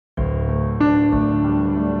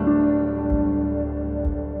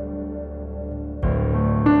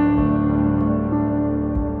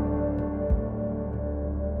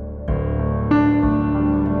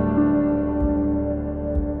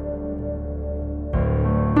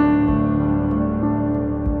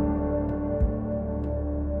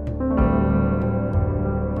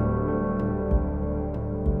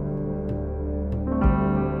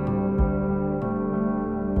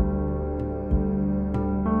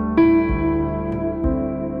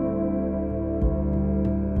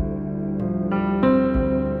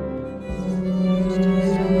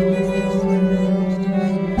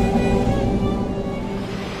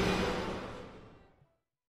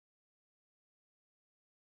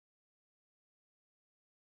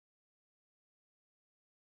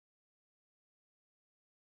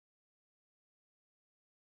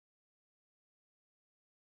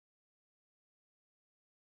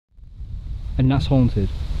And that's haunted?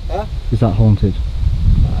 Huh? Is that haunted?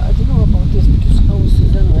 I don't know about this, but this house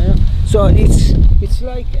is anyway. So it's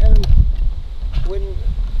like when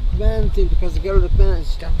man did, because the girl that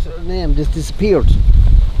managed, that was her name, just disappeared.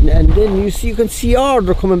 And then you can see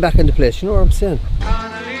order coming back into place, you know what I'm saying?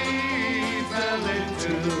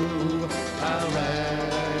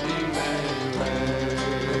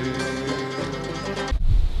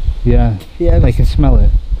 Yeah. Yeah. They can smell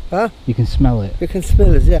it. Huh? You can smell it. You can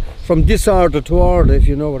smell it, yeah. From disorder to order, if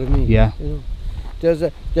you know what I mean. Yeah. You know,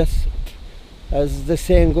 as the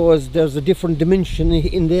saying goes, there's a different dimension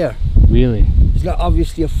in there. Really? It's like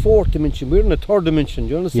obviously a fourth dimension. We're in a third dimension.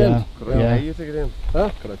 Do you understand? Yeah. Could I pay you to get in?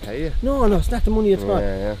 Huh? Could I pay you? No, it's not the money at all.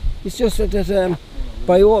 Yeah. It's just that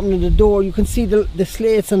by opening the door, you can see the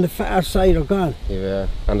slates on the far side are gone. Yeah.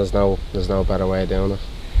 And there's no better way of doing it.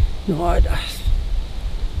 No,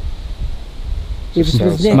 if it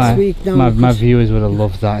was next week now. My viewers would have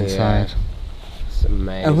loved that inside. It's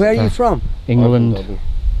amazing. And where are you from? England. Dublin.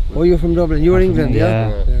 Oh, you're from Dublin. You're England,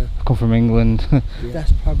 yeah? Yeah. I come from England.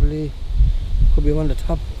 That's probably could be one of the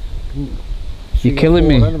top. You're killing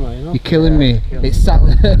me. Anyway, you know? You're killing me. It's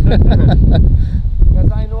sad.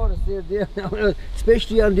 Because I noticed they're there now,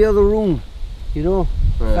 especially on the other room, you know,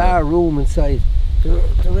 far room inside. The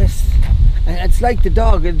rest, and it's like the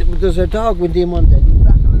dog. There's a dog with them on there. You're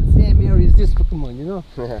back in the same area as this fucking one, you know.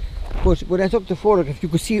 Yeah. But when I took the photograph, you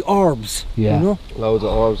could see orbs. Yeah. You know. Loads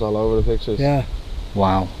of orbs all over the pictures. Yeah.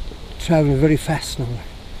 Wow. Traveling very fast now.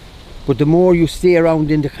 But the more you stay around,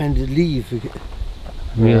 then they kind of leave.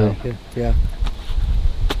 Really? Yeah.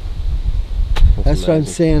 That's what I'm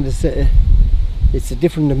saying. It's a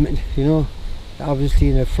different, you know,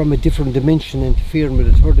 obviously from a different dimension interfering with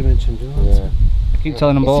a third dimension. You know. Yeah. I keep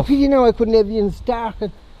telling them both. It's a pity now I couldn't have you in the dark.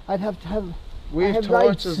 I'd have to have. We have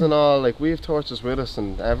torches and all. Like we have torches with us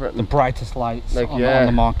and everything. The brightest lights like, on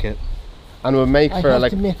the market. And we'll make I'd for have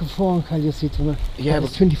like. to make a phone call. You see, to me. Yeah,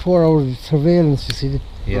 it's 24-hour surveillance. You see.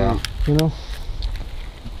 Yeah. You know.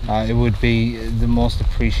 It would be the most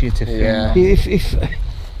appreciative thing. Yeah. If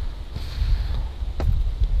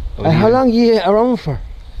how long are you around for?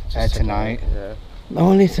 Tonight. Yeah.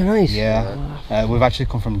 Only tonight? Yeah. We've actually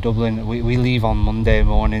come from Dublin. We leave on Monday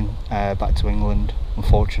morning back to England,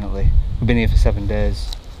 unfortunately. We've been here for 7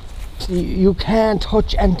 days. You can't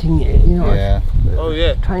touch anything, you know. Yeah. Oh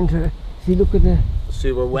yeah. Trying to see, look at the.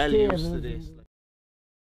 See, we're well used to this.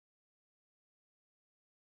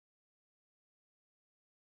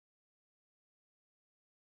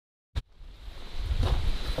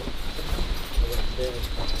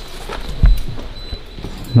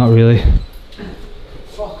 Not really.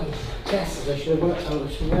 Fucking glasses, I should have wear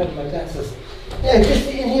my glasses. Yeah, just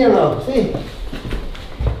in here now, see?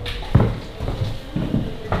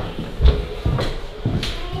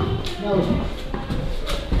 Now,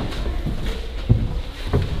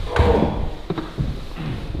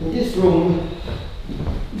 in this room,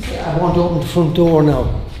 see, I want to open the front door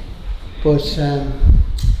now, but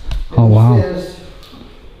Oh wow.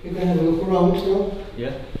 You can have a look around, you know?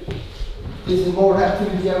 Yeah. This is more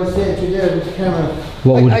activity I was saying to you there with the camera.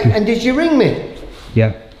 What would and did you ring me?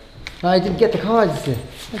 Yeah. I didn't get the card, you see.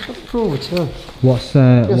 I could prove it, yeah. What's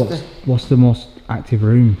the most active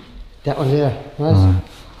room? That one there, right?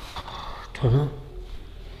 Turn on.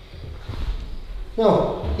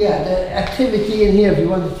 No, yeah, the activity in here, if you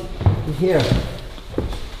want it in here.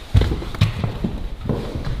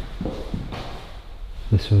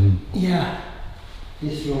 This room. Yeah,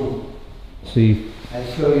 this room. See. I'll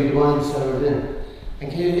show you the ones that are in. And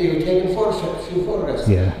can you take a few photographs?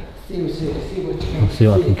 Yeah. See what you can I'll see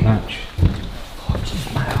what I can catch. Oh,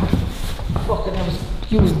 jeez, man. Fucking, I was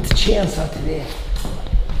using the chainsaw today.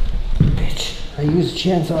 Bitch. I use the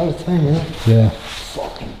chainsaw all the time, you know? Yeah.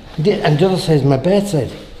 Fucking. And the other side is my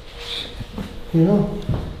bedside. You know?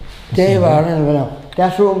 There you are, anyway now.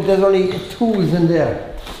 That room, there's only tools in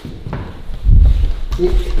there.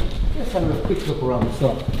 Let's have a quick look around.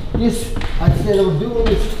 So, this, I said I was doing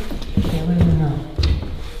this. Okay, wait a minute now.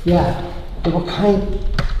 Yeah, they were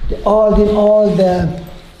all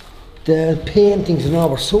the paintings and all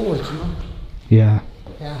were sold, you know? Yeah.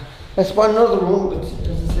 Yeah. That's one other room, but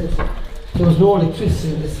as I said, there was no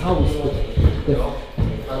electricity in this house, but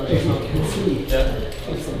as you can see,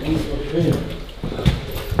 it's a peaceful dream.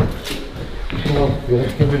 No, you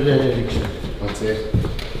have to give it a picture. That's it.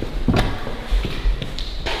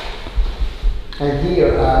 And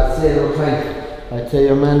here, say no time. I tell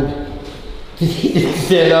your man, did he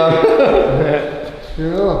stay down? You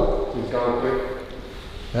know? He's gone quick.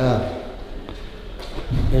 Yeah.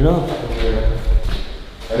 You know?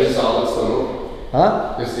 Yeah. And it's all it's done up.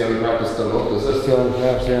 Huh? This is the only part that's done up, is That's it? the only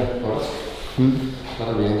part, yeah. Oh.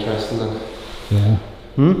 That'll be interesting then. Yeah.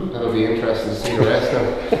 That'll be interesting to see the rest now.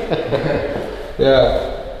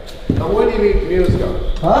 Yeah. And why do you leave the music on?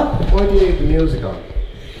 Huh? Why do you leave the music on?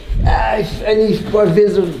 If any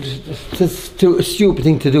visitors to a stupid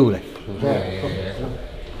thing to do, like. Yeah.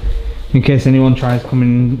 In case anyone tries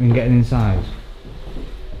coming and getting inside.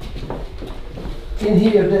 In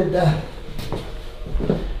here, that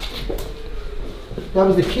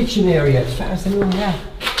was the kitchen area, as far as I know, yeah.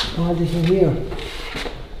 All this in here.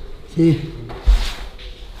 See?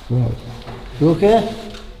 Wow. You okay?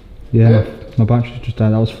 Yeah, my battery just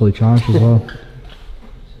died. That was fully charged as well.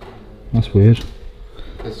 That's weird.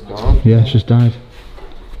 It's gone. Yeah, it's just died.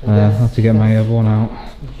 I have to get my other one out.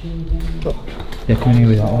 Yeah, come in here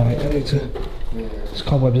with that light. I need to. There's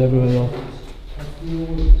cobwebs everywhere though.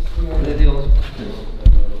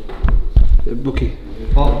 Bookie.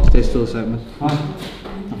 What? Stay still a second. Hi.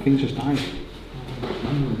 My thing just died.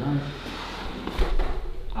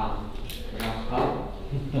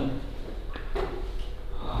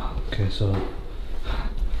 Okay, so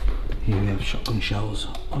here we have shotgun shells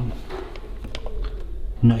on,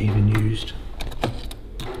 not even used.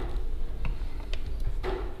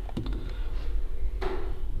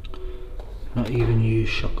 Not even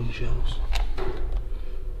used shotgun shells.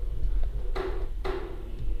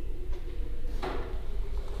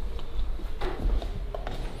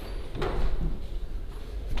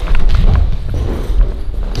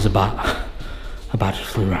 There's a bat. A bat just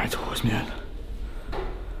flew right towards me then.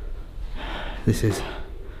 This is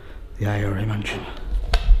the IRA mansion.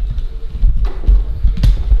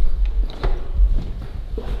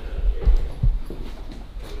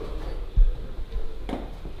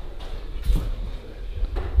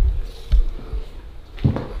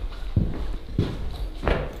 I'm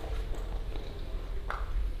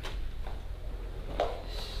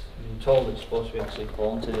told it's supposed to be actually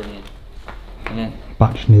haunted in here. Yeah.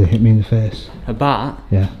 Bat just nearly hit me in the face. A bat?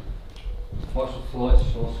 Yeah. What's the floor? It's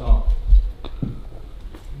so soft.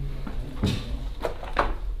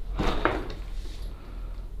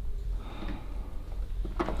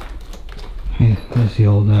 Yeah, there's the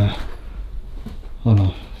old, oh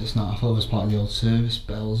no, it's not. I thought it was part of the old service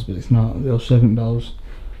bells, but it's not. The old servant bells.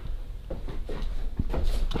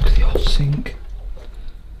 Look at the old sink.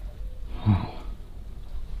 Wow.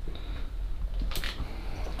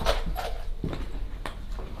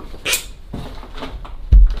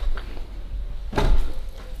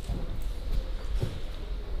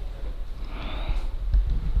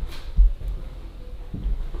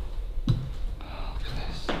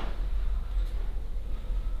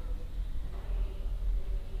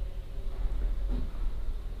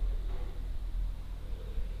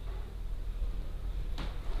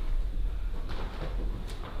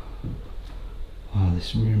 Wow,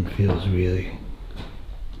 this room feels really,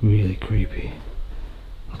 really creepy.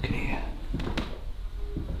 Look in here.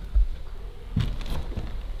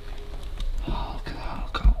 Oh, look at that,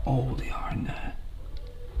 look how old they are in there.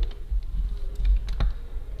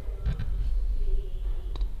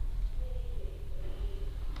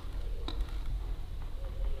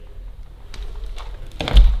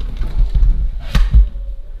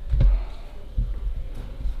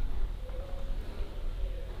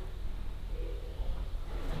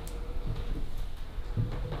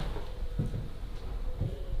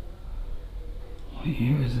 What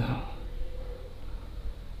year is that? I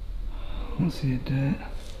don't see a date.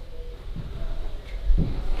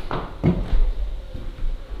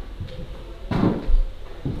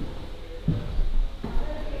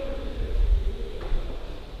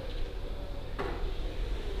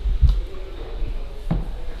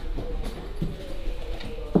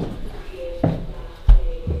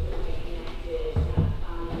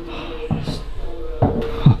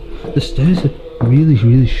 The stairs are really,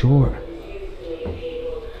 really short.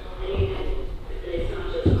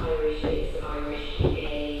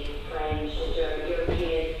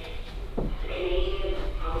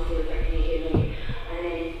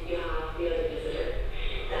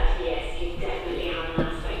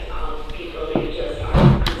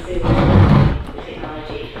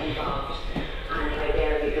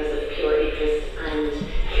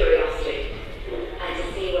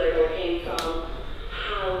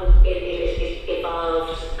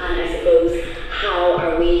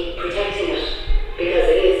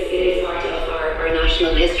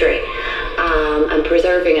 History and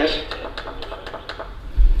preserving it.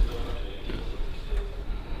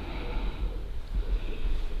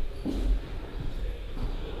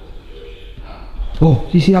 Oh,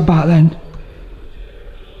 do you see that bat then?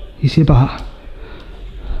 You see a bat?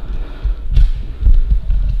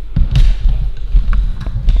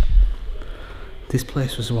 This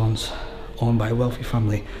place was once owned by a wealthy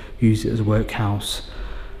family, used it as a workhouse,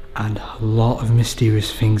 and a lot of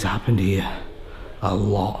mysterious things happened here. A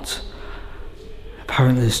lot.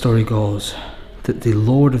 Apparently the story goes that the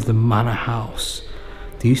lord of the manor house,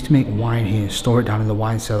 they used to make wine here, store it down in the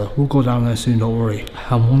wine cellar. We'll go down there soon, don't worry.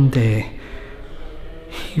 And one day,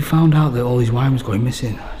 he found out that all his wine was going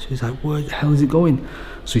missing. So he's like, where the hell is it going?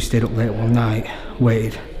 So he stayed up late one night,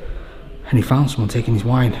 waited, and he found someone taking his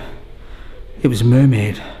wine. It was a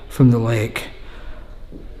mermaid from the lake.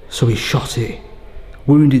 So he shot it,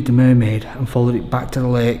 wounded the mermaid, and followed it back to the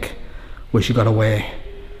lake where she got away.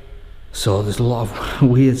 So there's a lot of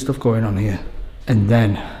weird stuff going on here. And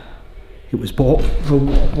then it was bought for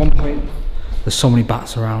one point. There's so many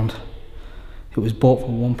bats around. It was bought for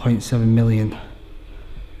 1.7 million.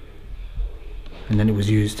 And then it was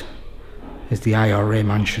used as the IRA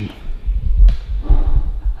mansion.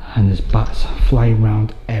 And there's bats flying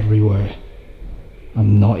around everywhere.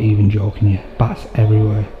 I'm not even joking you. Bats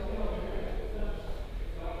everywhere.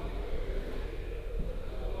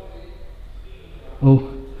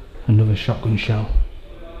 Oh, another shotgun shell.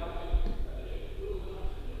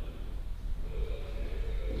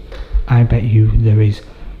 I bet you there is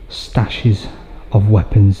stashes of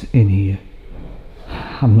weapons in here.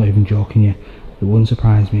 I'm not even joking you. It wouldn't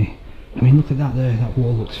surprise me. I mean, look at that there. That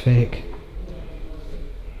wall looks fake.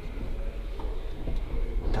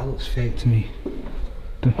 That looks fake to me.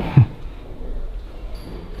 But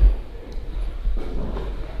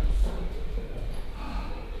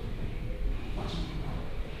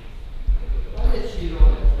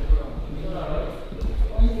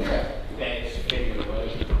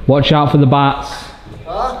watch out for the bats.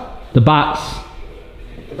 Huh? The bats.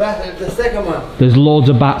 The bat, the second one. There's loads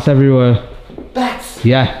of bats everywhere. Bats?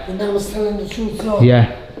 Yeah. And I was telling the truth, so.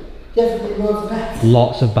 Yeah. Definitely loads of bats.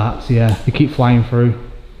 Lots of bats, yeah. They keep flying through.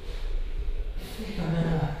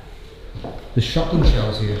 There's shotgun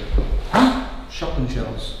shells here. Huh? Shotgun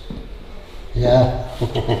shells. Yeah.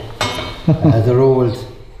 They're old.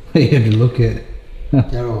 Yeah, look at it.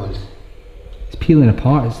 They're old. It's peeling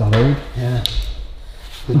apart, it's that old. Yeah.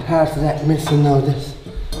 The part of that missing now, this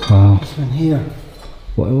Wow. one here.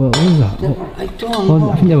 What was that? They What? were, I don't know.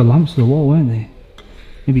 Well, I think they were lamps to the wall, weren't they?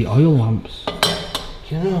 Maybe oil lamps.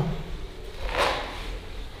 You know.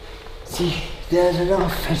 See, there's a lot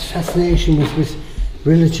of fascination with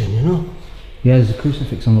religion, you know. Yeah, there's a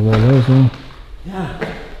crucifix on the wall there as well.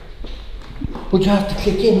 Yeah. But you have to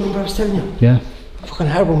click in, remember I was telling you? Yeah. Fucking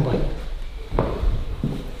hard one, boy.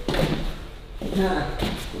 Yeah.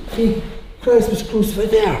 See, Christ was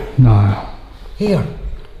crucified there. No. Here.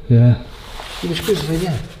 Yeah. He was crucified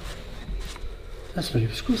there. That's where he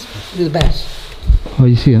was crucified. Little bat. Oh,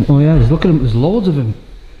 you see him? Oh yeah, look at him, there's loads of him.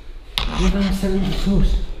 Remember I was telling you the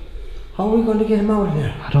truth? How are we going to get him out of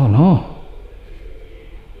there? I don't know.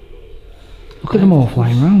 Look at them all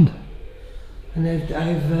flying around. And I've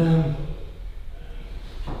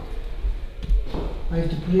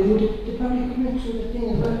to put it in. They probably come in through the thing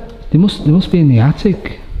as well. They must be in the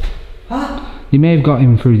attic. Huh? You may have got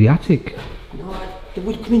him through the attic. No, they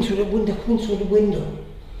would come in through the window. Come in through the window.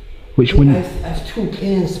 Which Yeah, window? I've two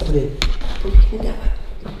planes to put in. Put it in that way.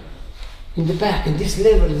 In the back, and this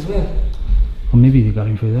level as well. Or maybe they got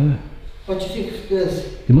him through there. What do you think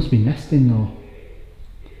there's? They must be nesting though.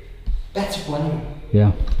 That's one.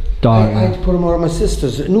 Yeah. I Dark. had to put them over my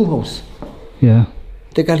sister's Newhouse. Yeah.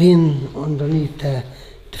 They got in underneath the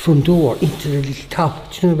front door into the little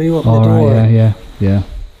top. Do you know where you open All the door? right. Yeah.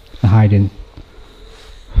 They're hiding.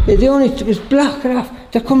 Yeah, they only it was blocked off.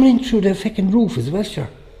 They're coming in through the fucking roof as well, sure.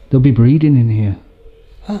 They'll be breeding in here.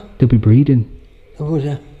 Huh? They'll be breeding. They would,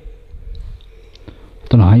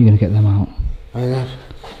 Don't know how you're gonna get them out.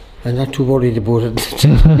 I'm not too worried about it.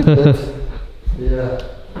 Yeah.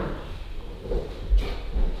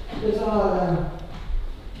 It's all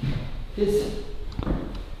this.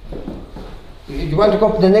 You want to go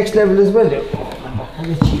up to the next level as well?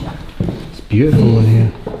 It's beautiful in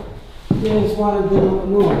here. Yeah, it's one of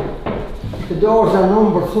them. No. The doors are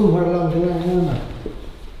numbered somewhere along the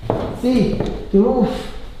line. See, the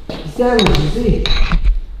roof is down, you see.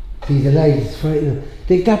 See the light is frightening.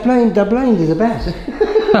 They're blind as a bat.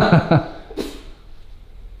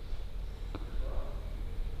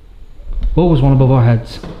 What was one above our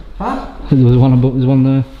heads? Huh? There was one above, there's one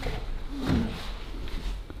there.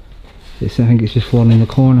 I think it's just floating in the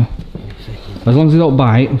corner. As long as they don't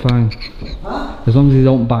bite, I'm fine. Huh? As long as they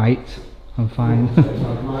don't bite, I'm fine.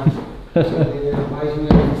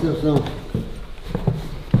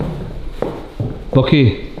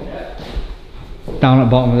 Bucky, down at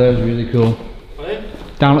the bottom of there is really cool.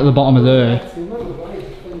 Down at the bottom of there.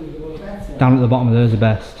 Down at the bottom of there is the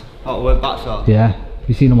best. Oh, where bats are? Yeah, have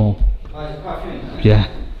you seen them all? Oh, there's quite a few in there. Yeah.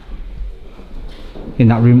 In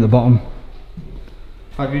that room at the bottom.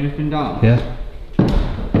 Have you just been down? Yeah.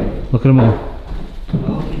 Look at them all.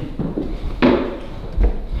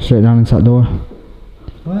 Straight down into that door.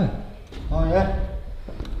 Where? Oh yeah.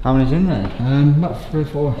 How many's in there? About 3 or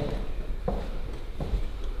 4.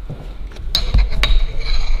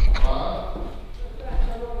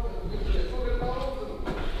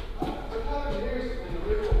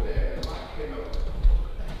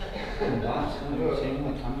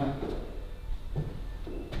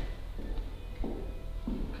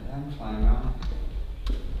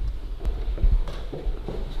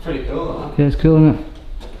 Pretty cool, that. Yeah, it's cool, isn't it?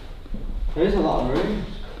 There is a lot of rooms.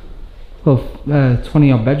 Well,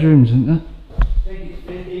 20 odd bedrooms, isn't there?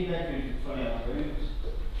 15 bedrooms and 20 odd rooms.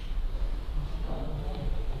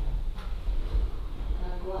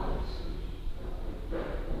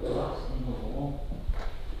 Glass in the wall.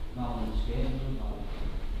 Now on the skating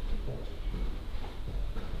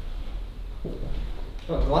rink.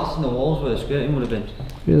 Got glass in the walls where the skirting would have been.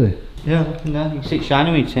 Really? Yeah, look in there. You can see it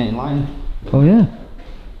shining when you're turning light. Oh yeah.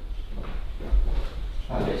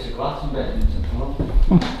 Right, bits of glass and bedrooms as well.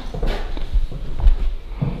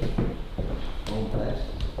 Old bed.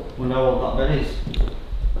 Wonder how old that bed is.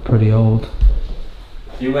 Pretty old.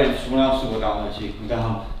 You wait for someone else to go down there so you can go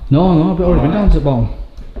down. No, I've already been down to the bottom.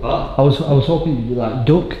 What? I was hoping you'd be like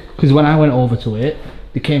duck, because when I went over to it,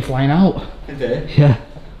 they came flying out. Did they? Yeah.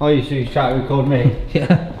 Oh, you trying to record me?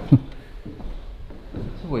 Yeah.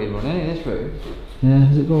 It's a weird one, isn't it, this room? Yeah,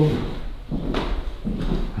 is it gold?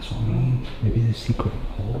 That's what I mean. Maybe there's secret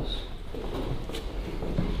holes.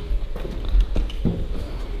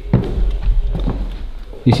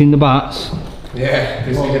 You seen the bats? Yeah,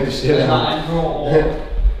 they scared the shit out.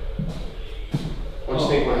 What What do you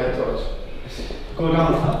think my head touch? Go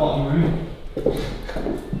down to that bottom room.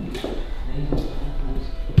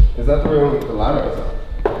 Is that the room with the ladder or something?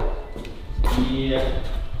 Yeah.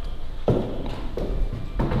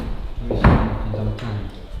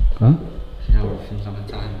 Huh? See how everything's on a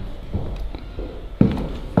time.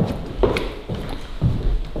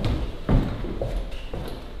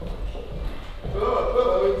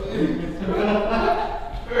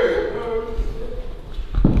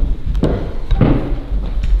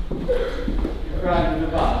 You're right in the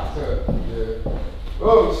back. Yeah.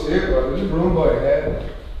 Oh shit, bro, there's a room by your head.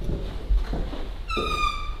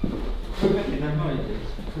 Making no noises.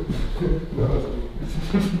 No.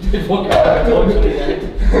 Fuck out, I told you that.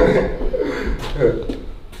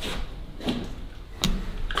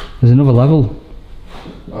 There's another level.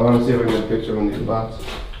 I want to see if I can get a picture of one of these bats.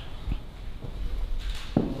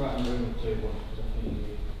 Right in the room too,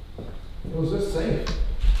 Was this safe?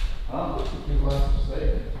 Huh? These bats are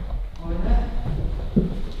safe. Oh yeah.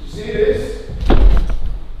 You see this?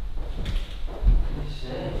 It's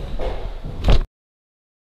safe.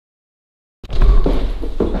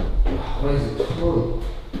 What is it? Oh.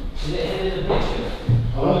 Is it in the picture?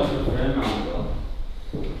 Oh, it's a Paranormal.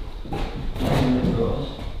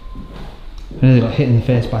 Nearly got hit in the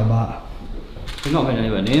face by a bat. He's not been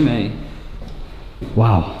anywhere near me.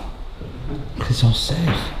 Wow. It's so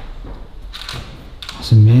safe.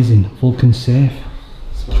 That's amazing. Vulcan's safe.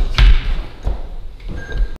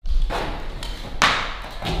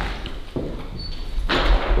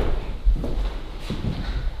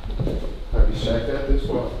 Have you checked out this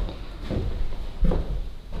one?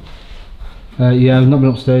 Yeah, I've not been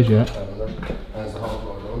upstairs yet. That's the whole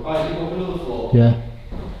floor done. Alright, you go up another floor. Yeah.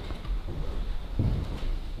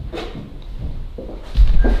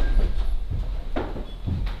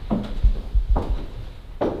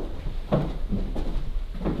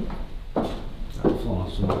 That floor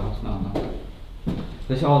is somewhere else now.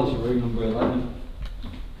 This is room number 11.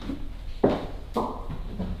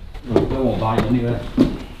 They won't buy it anyway.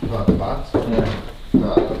 Not the bats? Yeah.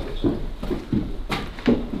 No, I don't think so.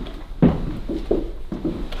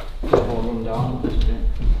 Just all run down this bit.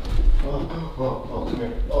 Oh, come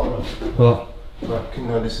here. Oh, no. What? Right,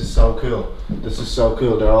 no, this is so cool. This is so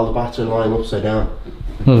cool. They're all the bats are lying upside down.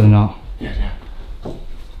 No, they're not. Yeah.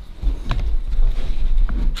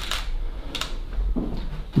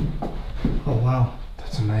 Oh wow.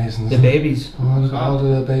 That's amazing. The Isn't it? babies. Oh, look at all the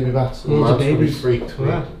little baby bats. Loads of Man's probably babies. freaked.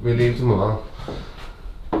 Yeah. We leave them alone.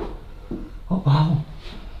 Oh wow.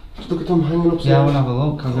 Just look at them hanging upside Yeah, I down. want to have a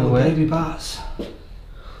look. I'll go Oh, away. baby bats.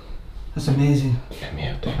 That's amazing. Get me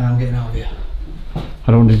out there. I'm getting out of here.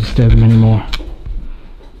 I don't want to disturb them anymore.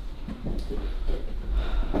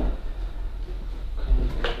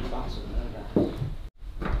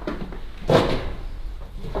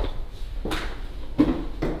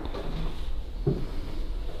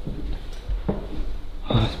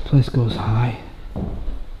 Oh, this place goes high.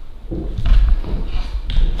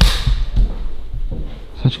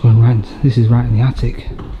 Just go and rent. This is right in the attic.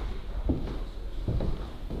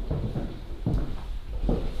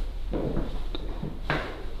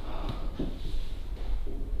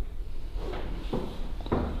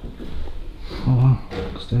 Oh wow,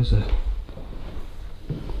 upstairs there.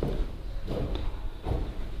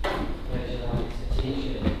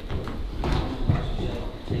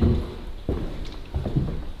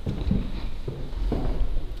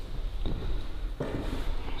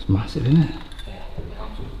 It's massive, isn't it?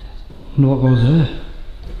 I wonder what goes there.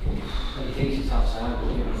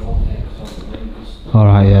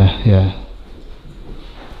 Alright, yeah, yeah.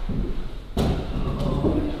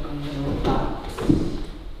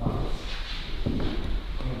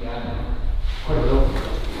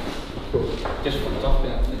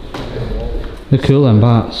 They're cool, them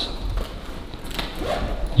bats.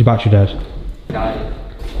 Is your battery dead?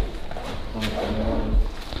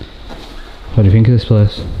 What do you think of this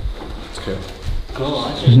place? It's cool. Cool,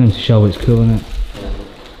 It's just an empty shell, but it's cool, isn't it?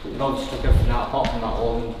 We've not just took everything out apart from that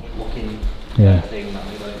orange looking Yeah. thing that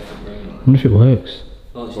we got in the room. I wonder if it works.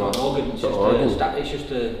 No, it's not an organ, it's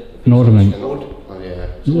just An ornament. wood. Oh yeah.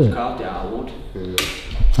 Is it? Carved out of wood.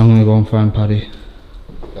 I'm gonna go and find Paddy.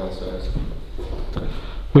 That's nice.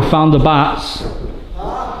 We found the bats.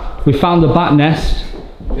 We found the bat nest.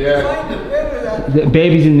 Yeah. Find them, where are The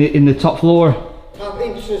baby's in the top floor. Top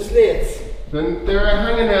interest slates. Then they're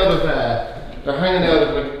hanging out of they're hanging out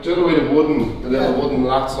of like the other way the little wooden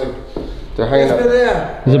lats like they're hanging Yes, out. they're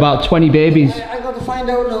there. There's about 20 babies. I got to find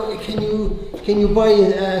out now. Can you buy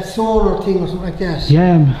a solar thing or something like that?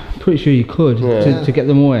 Yeah, I'm pretty sure you could to get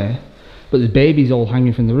them away. But there's babies all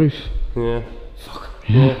hanging from the roof. Yeah.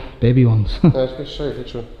 Yeah, baby ones. Let's go show you a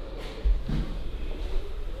picture.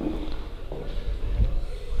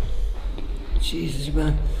 Jesus,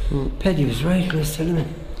 man. Paddy was right. He was telling me.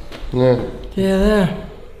 Yeah. They're there.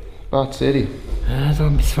 Bat City. They're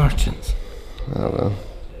misfortunes. Oh well.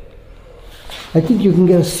 I think you can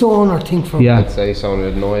get a sonar thing from. Yeah. I'd say someone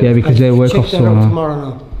with noise. Yeah, because they work check off that out sonar. tomorrow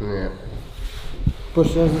now. Yeah. But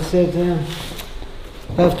as I said,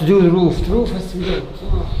 I have to do the roof. The roof has to be done.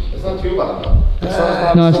 It's not too bad though. It's not as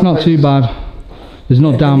bad No, as it's not some too places. bad. There's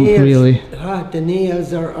no damp nails, really. The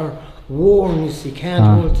nails are worn, you see, can't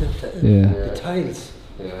hold the tiles.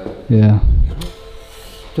 Yeah. Yeah.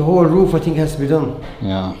 The whole roof, I think, has to be done.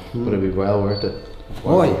 Yeah. But it'd be well worth it.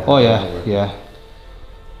 Oh, yeah. Oh yeah, yeah.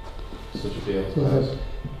 Such a beautiful place.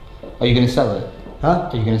 Are you going to sell it? Huh?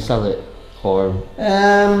 Are you going to sell it? Or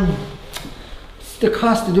It's the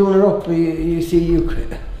cost of doing it up. You see,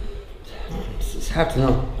 it's hard to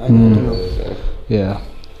know. I don't know. yeah.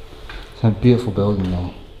 It's a beautiful building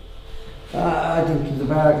though. I think it's a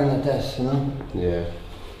bargain at that, you know.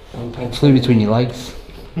 Yeah. Flew between your legs.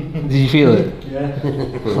 Did you feel it? Yeah.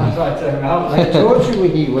 That's why I turned around. I told you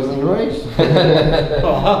he wasn't right.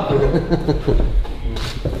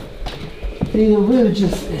 The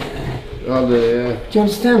villages, Oh, do you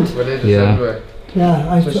understand? religious Yeah. everywhere.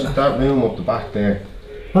 Yeah, Especially that room up the back there.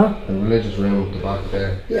 Huh? The religious room up the back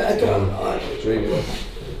there. Yeah, I don't. It's really good.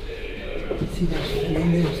 See that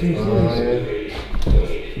in there, see, Oh,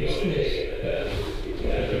 yeah.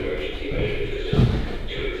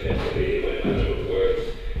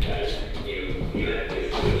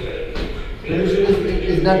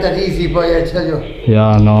 It's not that easy, boy, I tell you. Yeah,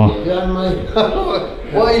 I know. Yeah, my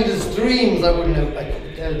wildest dreams, I wouldn't have. I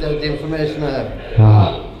couldn't tell the information I have.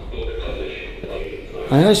 Ah.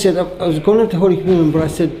 And I said, I was going to Holy Communion, but I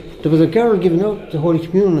said, there was a girl giving out the Holy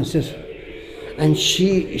Communion, I said, and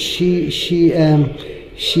she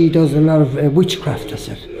does a lot of witchcraft, I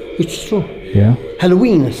said, which is true. Yeah.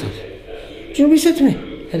 Halloween, I said. Do you know what he said to me?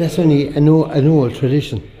 And that's only an old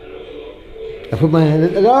tradition. I put my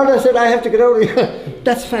hand, Lord, I said, I have to get out of here.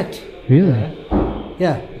 That's fact. Really?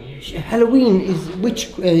 Yeah. Halloween is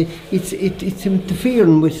it's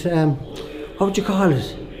interfering with, what would you call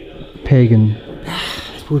it? Pagan.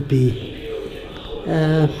 It would be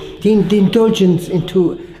the indulgence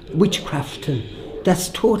into witchcraft, and that's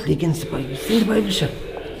totally against the Bible. It's in the Bible, sir.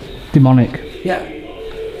 Demonic. Yeah.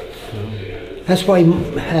 That's why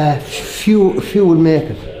few will make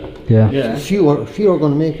it. Yeah. Few are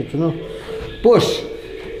going to make it, you know. But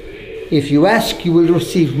if you ask, you will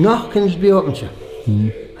receive. Knock and it'll be open to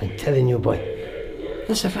you. I'm telling you, boy.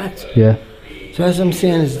 That's a fact. Yeah. So as I'm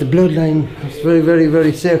saying, it's the bloodline. It's very, very,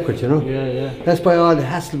 very sacred, you know. Yeah, yeah. That's why all the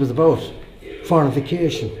hassle was about.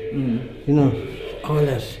 Fornication. You know, all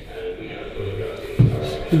that.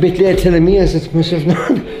 A bit late telling me, I said to myself, no,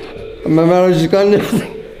 my marriage is gone and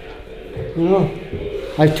everything. You know,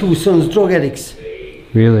 I have 2 sons, drug addicts.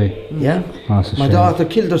 Really? Yeah. That's a My shame. daughter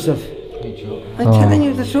killed herself. I'm telling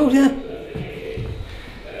you the truth, yeah.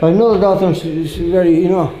 But another daughter, she's very, you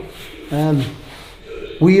know,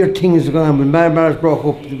 weird things are going on. When my marriage broke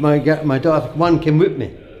up, my daughter, one came with me.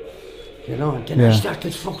 You know, and then I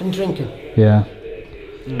started fucking drinking. Yeah.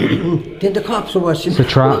 Then the cops were watching. It's a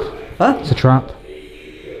trap. Huh? It's a trap.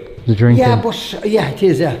 The drinking. Yeah, but yeah, it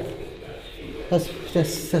is. Yeah. That's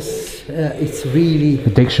it's really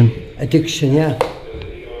Addiction. Yeah.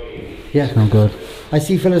 Yeah. It's not good. I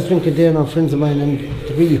see fellas drinking there now, friends of mine, and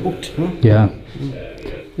they're really hooked. You know? Yeah.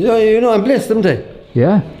 You know, I'm blessed, aren't I?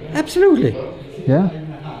 Yeah. Absolutely. Yeah.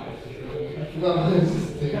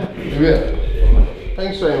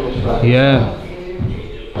 Thanks very much for that. Yeah.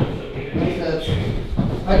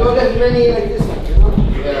 I don't have many like this, you know?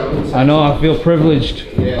 Yeah, I know, I feel privileged.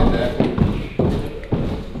 yeah, definitely.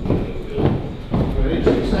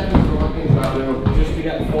 2 seconds for walking into that room. Just to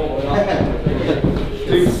get a photo of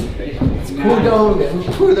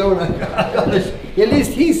Poor down. At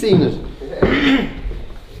least he's seen it.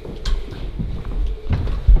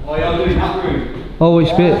 Oh, you're doing that room? Oh,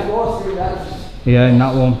 which bit? Yeah, in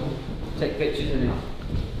that one. Take pictures in it.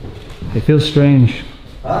 It feels strange.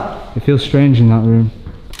 Huh? It feels strange in that room.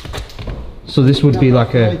 So this would be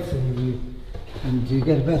like a... And you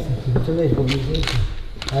get a better.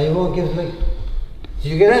 I won't give like.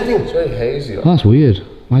 Did you get anything? It's very hazy. Oh, that's weird.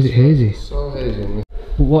 Why is it hazy? So hazy.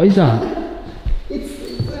 What is that? It's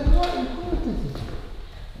important.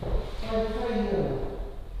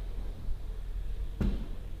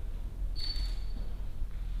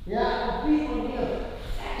 Yeah, people here.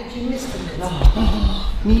 Did you miss them?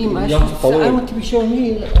 Me, I want to be sure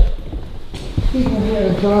me. People here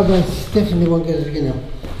in Caherminaun definitely won't get it again now.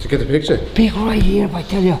 Did you get the picture? Big right here, I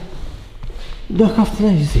tell you. Look after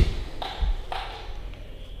that, you see.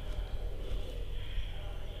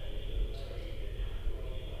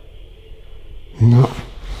 No.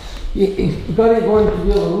 You gotta go into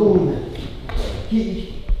the other room then.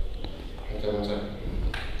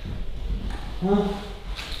 Huh?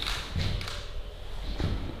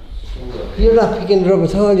 You're not picking it up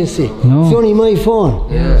at all, you see. No. It's only my phone.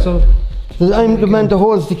 Yeah. So, I'm the man that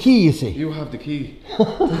holds the key, you see. You have the key.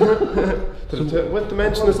 What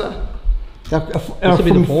dimension is that? this would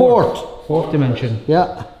be the From fourth dimension.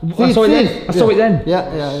 Yeah. I saw it then. I saw it then.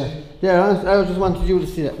 Yeah. I just wanted you to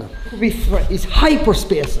see that now. It's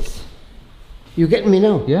hyperspaces. You getting me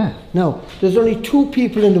now? Yeah. Now, there's only 2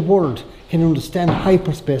 people in the world can understand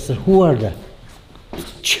hyperspaces. Who are they?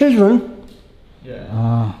 Children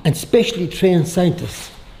and specially trained scientists.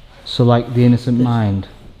 So like the innocent mind.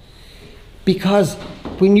 Because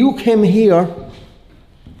when you came here,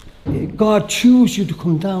 God chose you to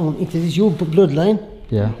come down into this your bloodline.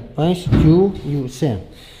 Yeah. Right? You same.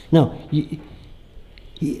 Now,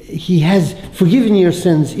 he has forgiven your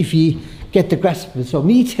sins if you get the grasp of it. So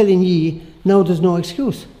me telling you, now there's no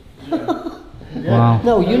excuse. Wow.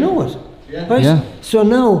 No, you know it. Right? Yeah. So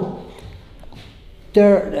now,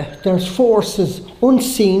 there's forces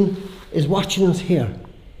unseen is watching us here.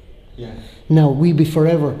 Yeah. Now, we be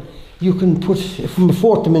forever. You can put, from the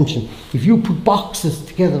 4th dimension, if you put boxes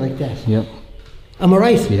together like that. Yep. Am I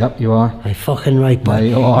right? Yep, you are. I'm fucking right, boy.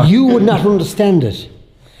 Yeah, you are. You would not understand it.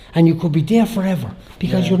 And you could be there forever.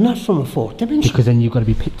 Because you're not from a 4th dimension. Because then you've got to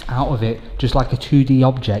be picked out of it, just like a 2D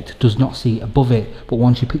object does not see above it. But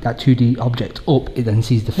once you pick that 2D object up, it then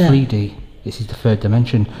sees the 3D. It sees the 3rd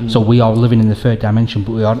dimension. So we are living in the 3rd dimension,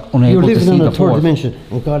 but we are unable to see the 4th. You're living in the 3rd dimension.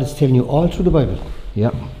 And God is telling you all through the Bible.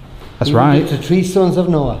 Yep. That's right. The 3 sons of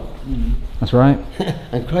Noah. That's right.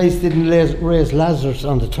 And Christ didn't raise Lazarus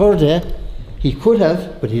on the 3rd day. He could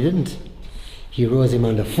have, but he didn't. He rose him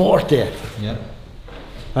on the 4th day. Yep.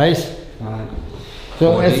 Right?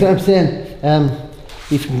 So as I'm saying,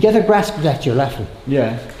 if you can get a grasp of that, you're laughing.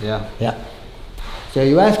 Yeah. Yeah. So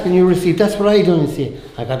you ask and you receive. That's what I done, you see.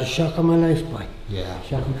 I got a shock of my life, boy. Yeah.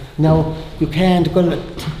 Shock. Now, you can't go.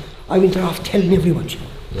 I went off telling everyone.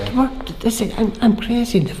 Yeah. They said, I'm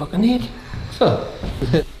crazy in the fucking head. So.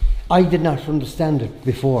 I did not understand it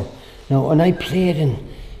before. Now, and I played in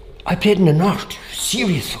the north,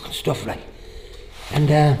 serious fucking stuff like. And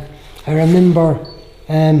I remember,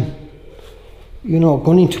 you know,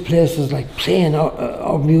 going into places like playing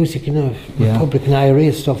our music, you know, Republican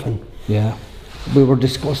IRA stuff, and we were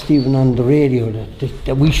discussed even on the radio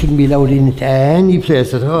that we shouldn't be allowed into any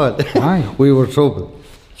place at all. Why? We were trouble.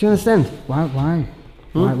 Do you understand? Why?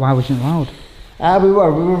 Why wasn't it allowed? We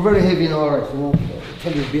were very heavy and alright, you know,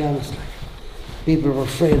 to be honest. Like, people were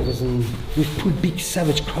afraid of us, and we put big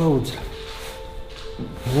savage crowds.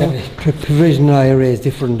 You know, provision IRA is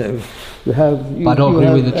different. You have. But I don't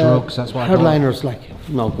agree with the drugs. That's why. Headliners like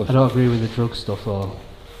no good. I don't agree with the drug stuff though.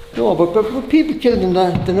 No, but people killed in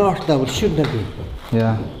the north now. It shouldn't have been.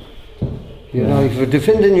 Yeah. You know, if you're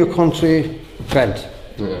defending your country, grant.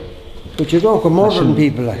 Yeah. But you don't go murdering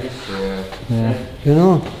people like. Yeah. You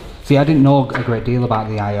know. See, I didn't know a great deal about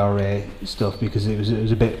the IRA stuff because it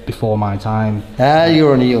was a bit before my time. Ah,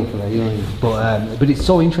 you're only young for that. You're only young. But it's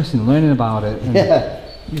so interesting learning about it. And Yeah.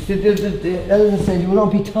 You see, the elders said you will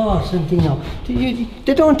not be taught anything now.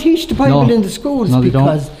 They don't teach the Bible No. in the schools No, they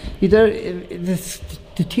because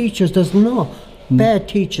the teachers doesn't know. Bad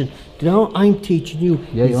teaching. They don't, I'm teaching you.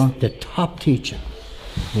 Yeah, you It's are. the top teaching.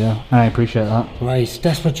 Yeah, I appreciate that. Right,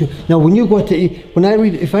 that's what you. Now, when you go to,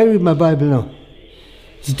 if I read my Bible now,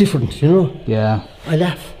 it's different, you know. Yeah, I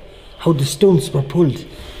laugh how the stunts were pulled.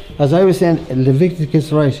 As I was saying,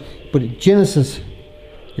 Leviticus, right, but Genesis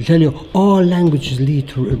will tell you all languages lead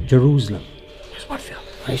to Jerusalem. That's what I feel,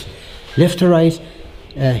 right? Left to right,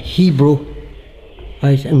 Hebrew,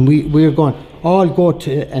 right, and we're going, all go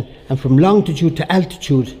to, and from longitude to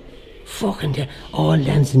altitude, fucking all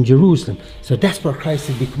lands in Jerusalem. So that's where Christ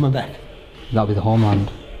will be coming back. that'll be the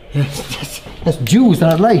homeland. Yes, that's Jews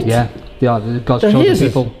that are light. Yeah, they are God's They're chosen his.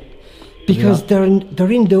 people. Because Yeah.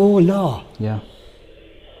 they're in the old law. Yeah,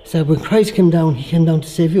 So when Christ came down, he came down to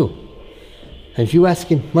save you. And if you ask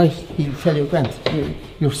him, right, he'll tell you, Grant,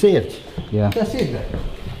 you're saved. yeah. That's it.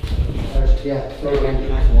 Yeah.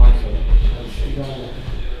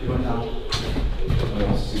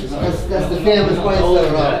 That's the famous white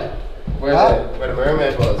cellar. Where the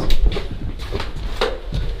mermaid was.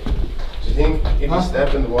 Do you think if you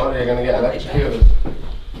step in the water you're gonna get electrocuted?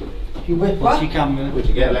 He went what? Would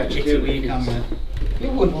you get electrocuted? You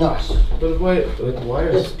would not. But wait, with the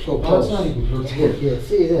wires. That's plugged. That's not even plugged in. Yeah,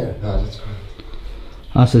 see there. No, that's fine.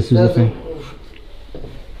 That's this is the thing.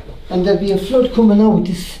 And there'll be a flood coming out with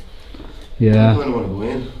this. Yeah, I don't want to go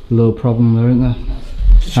in. little problem there, isn't there?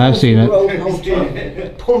 I've seen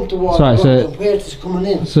it. Pump the water. Sorry, so- out, where it's coming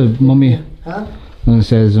in. So, mummy, Huh? and it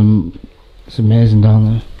says it's amazing down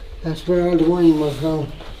there. That's where all the wine was now.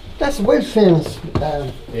 That's well famous.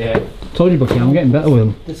 Yeah. Told you, Bucky, I'm getting better with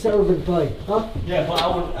him. The servant pie. Huh? Yeah, but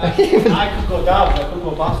I could go down, I could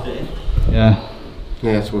go past it. Yeah.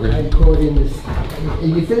 Yeah, it's weird. I poured in this.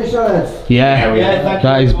 You finished all that? Yeah, Yeah, thank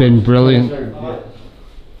that you has very been much. brilliant.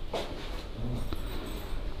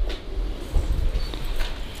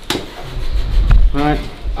 Right.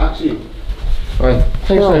 Actually. Right.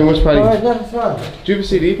 Thanks very much, Paddy. Alright, that's all. Do you have a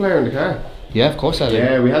CD player in the car? Yeah, of course I do.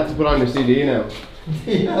 Yeah, we had to put on your CD now.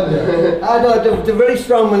 I know the very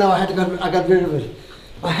strong one now. I got rid of it.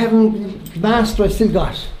 I haven't master. I still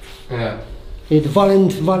got Yeah. it.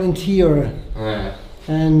 Volunteer Yeah.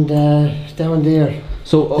 and down there.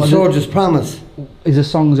 So, The Soldier's Promise. is the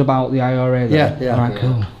songs about the IRA? Then? Yeah, yeah. Alright,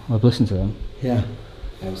 cool. I've listened to them. Yeah.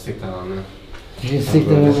 Yeah, we'll stick that on now. You stick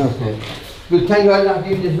that in now. Yeah. Good thing I'll not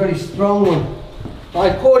give you this very strong one. I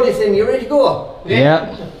pour this in. You ready to go?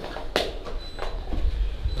 Yeah.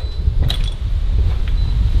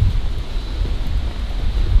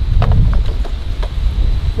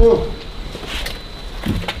 Oh.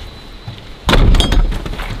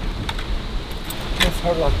 That's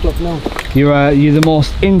her locked up now. You're the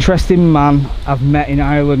most interesting man I've met in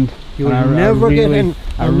Ireland. You and will never really, get in.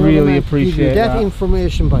 I another really man give you appreciate that that.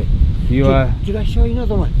 information by. You are. Did I show you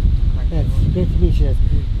another one? That's great to meet you.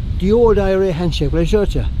 The old IRA handshake. Will I show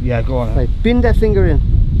it you? Yeah, go on. Right, bend that finger in.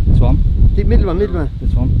 This one. The middle one,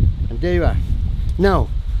 This one. and there you are. Now,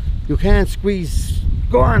 you can't squeeze.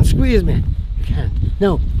 Go on, squeeze me. You can't.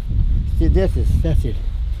 No. See, that's it.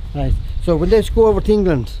 Right. So when let's go over to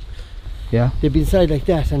England. Yeah. They'd be inside like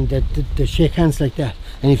that, and they shake hands like that.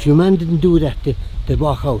 And if your man didn't do that, they'd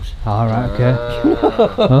walk out. All right. Okay.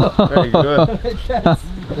 Very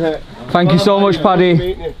good. Thank you so much,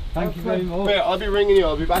 Paddy. Thank you very much. I'll be ringing you.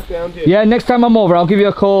 I'll be back down to you. Yeah. Next time I'm over, I'll give you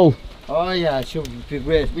a call. Oh yeah, it should be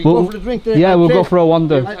great. We We'll- go for a drink there. Yeah, I'll we'll play- go for a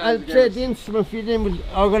wander. I'll play the instrument for you, then we'll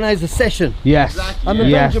organise a session. Yes. I'm a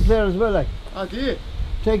Yes. banjo player as well, like. Oh, do you?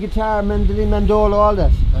 Play guitar, mandolin, mandola, all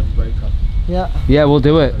that. That'd be very cool. Yeah. Yeah, we'll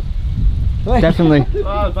do it. Right. Definitely.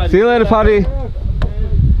 Oh, Paddy. See you later, Paddy.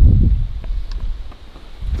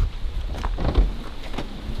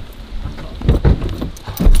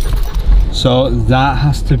 So that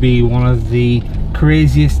has to be one of the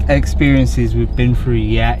craziest experiences we've been through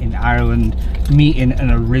yet in Ireland, meeting an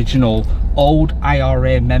original old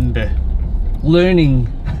IRA member,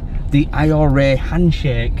 learning the IRA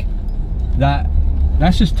handshake.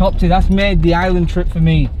 That's just top tier. That's made the island trip for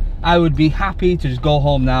me. I would be happy to just go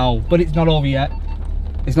home now, but it's not over yet.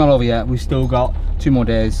 It's not over yet. We've still got 2 more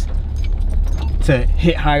days to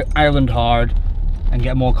hit Ireland hard and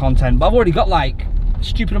get more content, but I've already got like a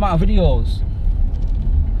stupid amount of videos.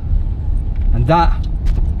 And that,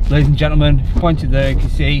 ladies and gentlemen, if you point it there, you can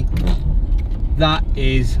see That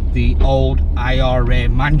is the old IRA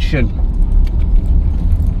mansion,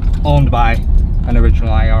 owned by an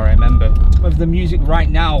original IRA member. With the music right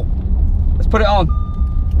now, let's put it on.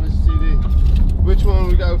 Where's the CD? Which one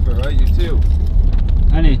we go for, right? You two?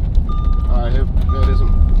 Any? Alright, here, no, this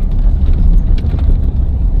one.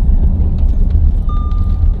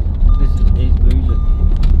 This is his music.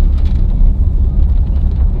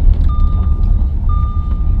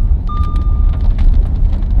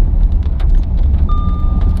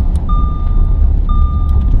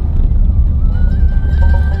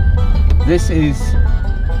 This is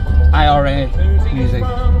IRA music.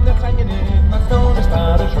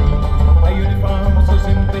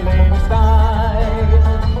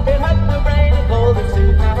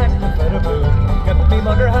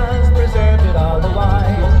 Mother has preserved it all the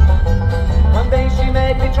while. One day she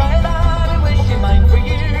made me try it out and wish she mine for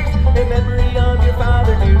years. In memory of your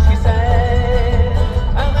father, dear, she said.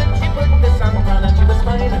 And then she put the sun on and she was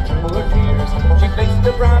smiling through her tears. She placed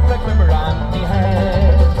a broad black rimmer on me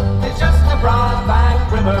head. It's just a broad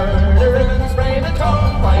black rimmer, the ribbons braid and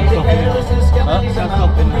tone white. The hairless is skeletons and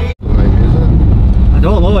mountain breeze. I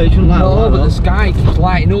don't know, it shouldn't light No, up. but the sky keeps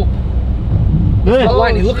lighting up. Yeah. Oh,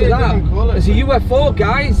 lightning, look at that. It's a UFO,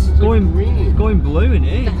 guys. It's going blue in What the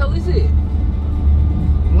here. hell is it?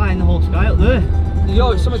 Lighting the whole sky up there. Yo,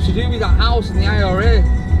 it's something to do with that house and the IRA.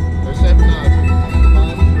 They're setting up.